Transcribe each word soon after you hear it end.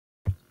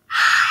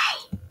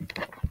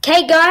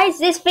Okay guys,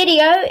 this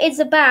video is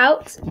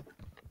about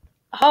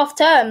half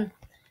term.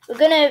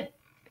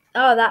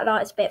 Oh, that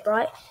light's a bit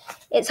bright.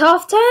 It's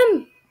half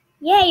term.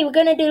 Yay, we're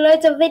gonna do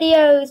loads of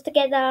videos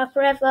together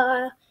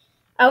forever.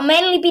 I'll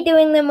mainly be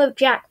doing them with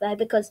Jack though,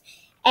 because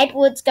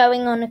Edward's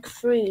going on a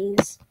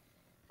cruise.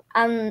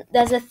 And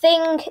there's a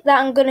thing that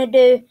I'm gonna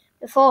do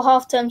before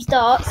half term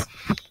starts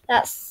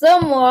that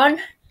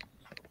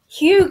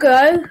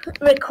Hugo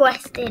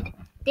requested.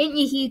 Didn't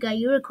you, Hugo?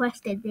 You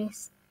requested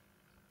this.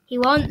 He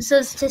wants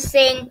us to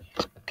sing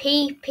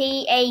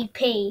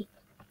PPAP,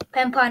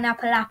 Pen,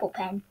 Pineapple, Apple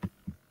Pen.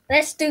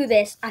 Let's do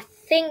this. I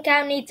think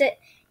I'll need to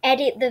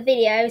edit the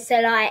video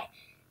so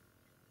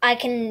I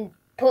can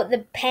put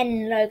the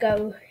pen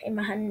logo in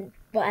my hand,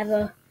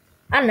 whatever.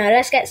 I don't know,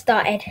 let's get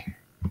started.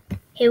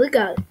 Here we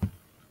go.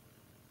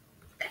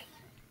 Okay.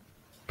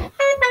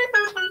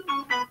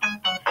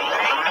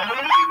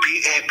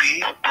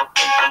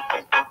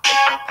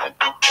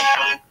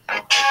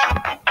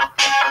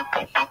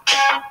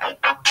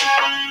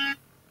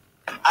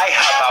 I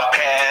have a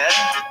pen,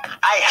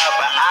 I have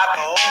an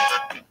apple,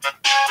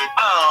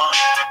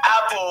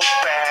 apple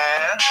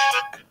pen.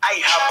 I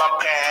have a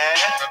pen,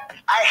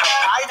 I have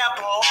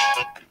pineapple,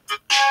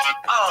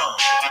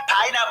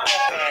 pineapple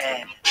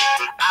pen,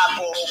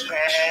 apple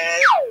pen,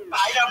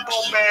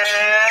 pineapple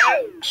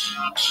pen,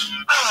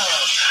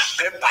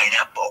 pen,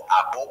 pineapple,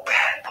 apple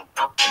pen.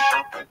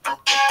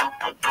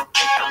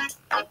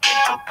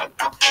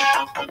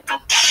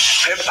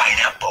 Pen,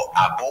 pineapple,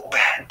 apple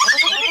pen.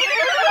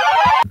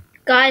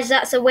 Guys,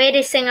 that's the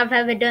weirdest thing I've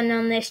ever done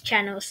on this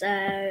channel,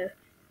 so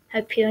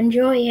hope you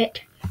enjoy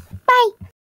it. Bye!